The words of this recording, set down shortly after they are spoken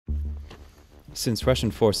Since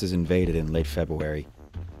Russian forces invaded in late February,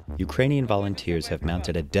 Ukrainian volunteers have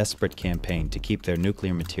mounted a desperate campaign to keep their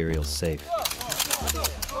nuclear materials safe.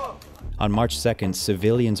 On March 2nd,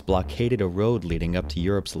 civilians blockaded a road leading up to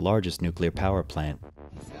Europe's largest nuclear power plant.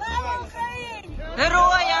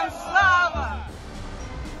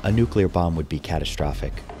 A nuclear bomb would be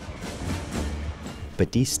catastrophic.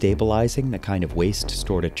 But destabilizing the kind of waste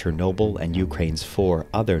stored at Chernobyl and Ukraine's 4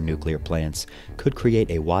 other nuclear plants could create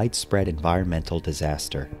a widespread environmental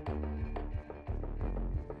disaster.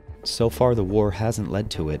 So far, the war hasn't led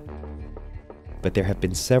to it, but there have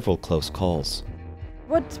been several close calls.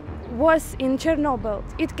 What was in Chernobyl,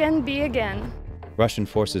 it can be again. Russian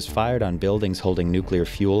forces fired on buildings holding nuclear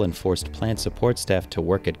fuel and forced plant support staff to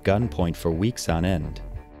work at gunpoint for weeks on end.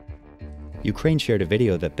 Ukraine shared a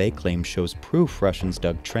video that they claim shows proof Russians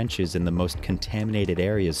dug trenches in the most contaminated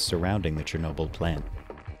areas surrounding the Chernobyl plant.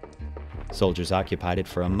 Soldiers occupied it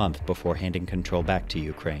for a month before handing control back to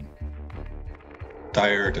Ukraine.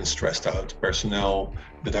 Tired and stressed out personnel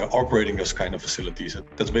that are operating those kind of facilities.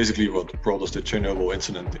 That's basically what brought us the Chernobyl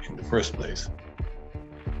incident in the first place.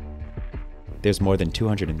 There's more than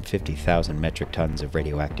 250,000 metric tons of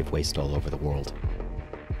radioactive waste all over the world.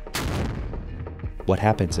 What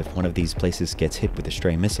happens if one of these places gets hit with a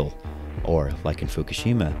stray missile, or, like in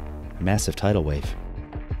Fukushima, a massive tidal wave?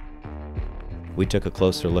 We took a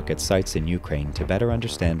closer look at sites in Ukraine to better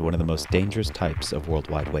understand one of the most dangerous types of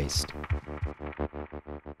worldwide waste.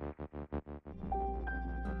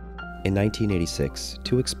 In 1986,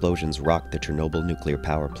 2 explosions rocked the Chernobyl nuclear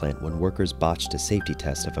power plant when workers botched a safety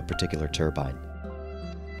test of a particular turbine.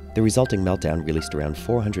 The resulting meltdown released around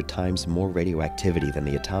 400 times more radioactivity than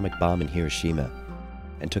the atomic bomb in Hiroshima,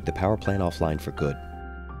 and took the power plant offline for good.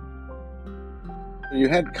 You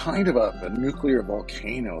had kind of a nuclear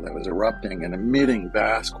volcano that was erupting and emitting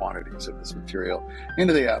vast quantities of this material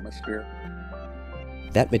into the atmosphere.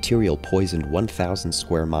 That material poisoned 1,000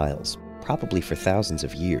 square miles, probably for thousands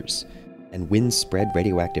of years, and winds spread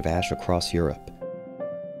radioactive ash across Europe.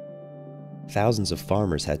 Thousands of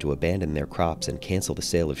farmers had to abandon their crops and cancel the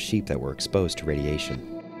sale of sheep that were exposed to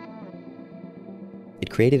radiation. It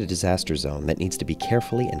created a disaster zone that needs to be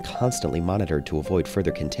carefully and constantly monitored to avoid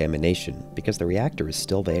further contamination because the reactor is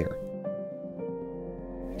still there.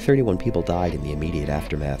 31 people died in the immediate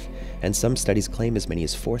aftermath, and some studies claim as many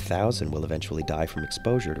as 4,000 will eventually die from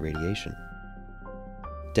exposure to radiation.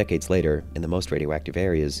 Decades later, in the most radioactive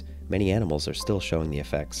areas, many animals are still showing the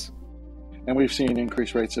effects. And we've seen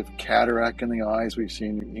increased rates of cataract in the eyes. We've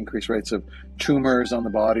seen increased rates of tumors on the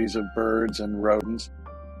bodies of birds and rodents.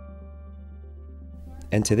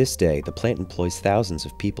 And to this day, the plant employs thousands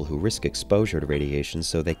of people who risk exposure to radiation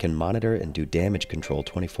so they can monitor and do damage control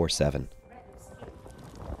 24/7.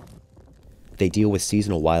 They deal with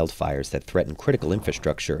seasonal wildfires that threaten critical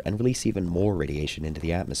infrastructure and release even more radiation into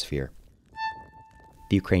the atmosphere.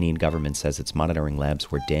 The Ukrainian government says its monitoring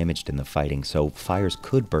labs were damaged in the fighting, so fires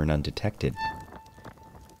could burn undetected.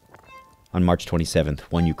 On March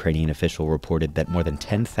 27th, one Ukrainian official reported that more than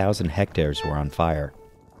 10,000 hectares were on fire.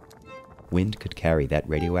 Wind could carry that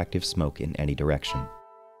radioactive smoke in any direction.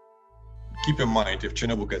 Keep in mind, if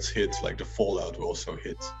Chernobyl gets hit, like the fallout will also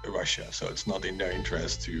hit Russia. So it's not in their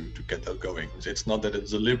interest to get that going. It's not that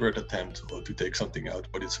it's a deliberate attempt to take something out,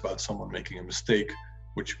 but it's about someone making a mistake,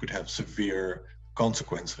 which could have severe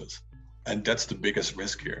consequences. And that's the biggest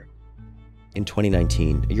risk here. In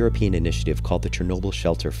 2019, a European initiative called the Chernobyl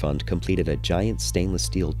Shelter Fund completed a giant stainless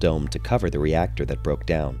steel dome to cover the reactor that broke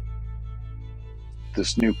down.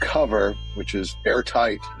 This new cover, which is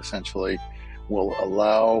airtight, essentially, will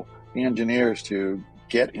allow the engineers to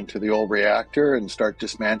get into the old reactor and start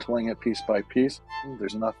dismantling it piece by piece.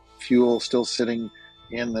 There's enough fuel still sitting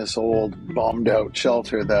in this old bombed-out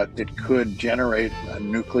shelter that it could generate a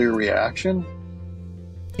nuclear reaction.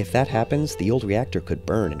 If that happens, the old reactor could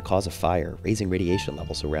burn and cause a fire, raising radiation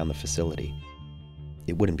levels around the facility.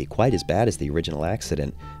 It wouldn't be quite as bad as the original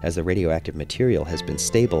accident, as the radioactive material has been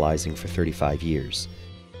stabilizing for 35 years.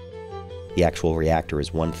 The actual reactor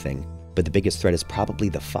is one thing, but the biggest threat is probably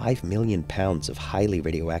the 5 million pounds of highly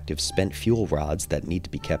radioactive spent fuel rods that need to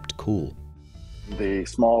be kept cool. The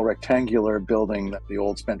small rectangular building that the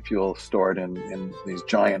old spent fuel stored in these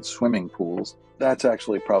giant swimming pools, that's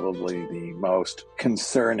actually probably the most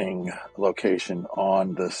concerning location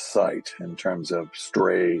on the site in terms of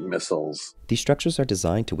stray missiles. These structures are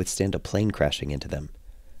designed to withstand a plane crashing into them,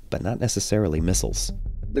 but not necessarily missiles.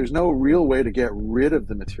 There's no real way to get rid of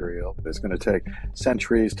the material. It's going to take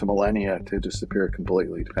centuries to millennia to disappear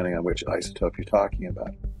completely, depending on which isotope you're talking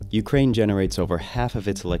about. Ukraine generates over half of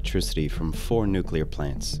its electricity from 4 nuclear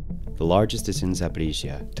plants. The largest is in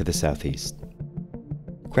Zaporizhia, to the southeast.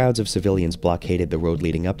 Crowds of civilians blockaded the road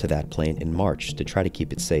leading up to that plant in March to try to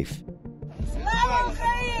keep it safe.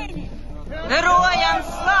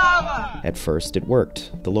 At first, it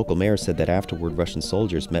worked. The local mayor said that afterward Russian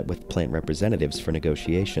soldiers met with plant representatives for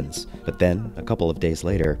negotiations. But then, a couple of days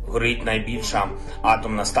later, горить найбільша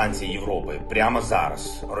атомна станція Європи. Прямо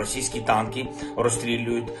зараз російські танки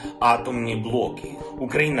розстрілюють атомні блоки.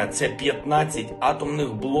 Україна – це 15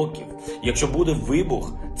 атомних блоків. Якщо буде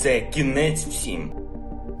вибух, це кінець всім.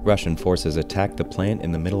 Russian forces attacked the plant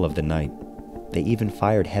in the middle of the night. They even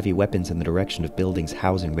fired heavy weapons in the direction of buildings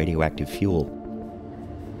housing radioactive fuel.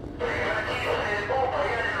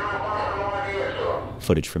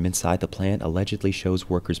 Footage from inside the plant allegedly shows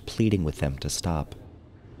workers pleading with them to stop.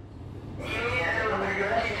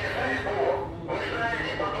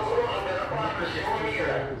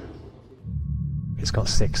 It's got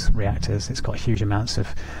 6 reactors, it's got huge amounts of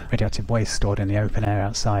radioactive waste stored in the open air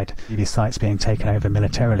outside. These sites being taken over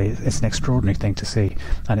militarily, it's an extraordinary thing to see,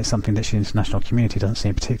 and it's something that the international community doesn't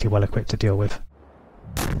seem particularly well equipped to deal with.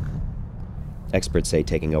 Experts say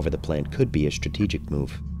taking over the plant could be a strategic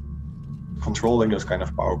move. Controlling those kind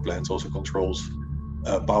of power plants also controls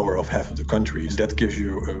power of half of the countries. That gives you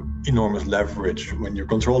enormous leverage when you're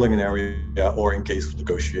controlling an area or in case of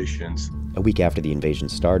negotiations. A week after the invasion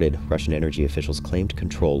started, Russian energy officials claimed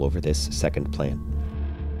control over this second plant.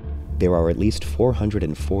 There are at least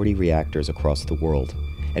 440 reactors across the world,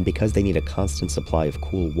 and because they need a constant supply of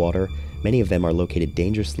cool water, many of them are located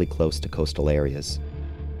dangerously close to coastal areas.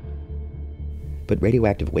 But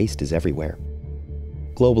radioactive waste is everywhere.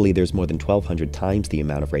 Globally, there's more than 1,200 times the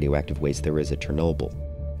amount of radioactive waste there is at Chernobyl.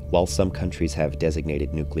 While some countries have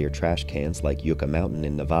designated nuclear trash cans like Yucca Mountain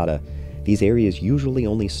in Nevada, these areas usually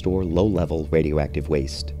only store low-level radioactive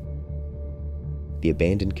waste. The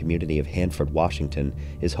abandoned community of Hanford, Washington,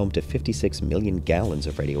 is home to 56 million gallons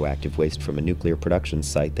of radioactive waste from a nuclear production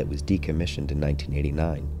site that was decommissioned in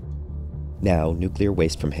 1989. Now, nuclear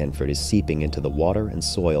waste from Hanford is seeping into the water and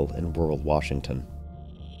soil in rural Washington.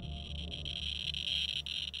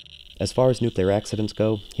 As far as nuclear accidents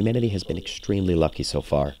go, humanity has been extremely lucky so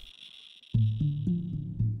far.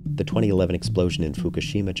 The 2011 explosion in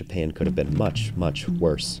Fukushima, Japan could have been much, much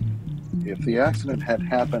worse. If the accident had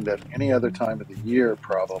happened at any other time of the year,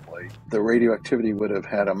 probably, the radioactivity would have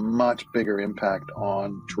had a much bigger impact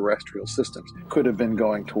on terrestrial systems. It could have been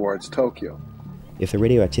going towards Tokyo. If the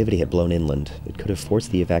radioactivity had blown inland, it could have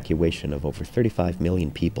forced the evacuation of over 35 million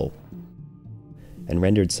people and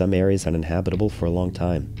rendered some areas uninhabitable for a long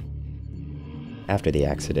time. After the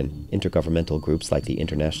accident, intergovernmental groups like the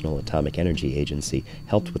International Atomic Energy Agency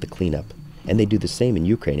helped with the cleanup, and they do the same in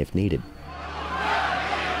Ukraine if needed.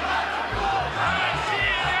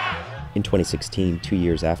 In 2016, 2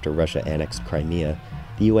 years after Russia annexed Crimea,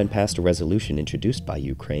 the UN passed a resolution introduced by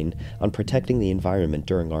Ukraine on protecting the environment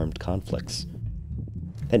during armed conflicts.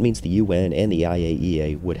 That means the UN and the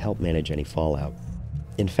IAEA would help manage any fallout.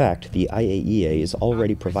 In fact, the IAEA is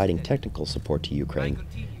already providing technical support to Ukraine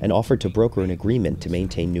and offered to broker an agreement to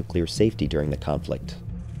maintain nuclear safety during the conflict.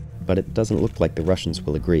 But it doesn't look like the Russians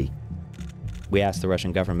will agree. We asked the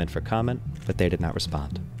Russian government for comment, but they did not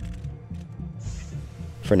respond.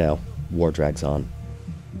 For now, war drags on.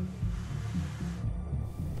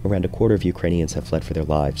 Around a quarter of Ukrainians have fled for their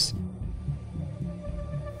lives.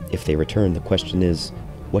 If they return, the question is,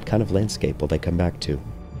 what kind of landscape will they come back to?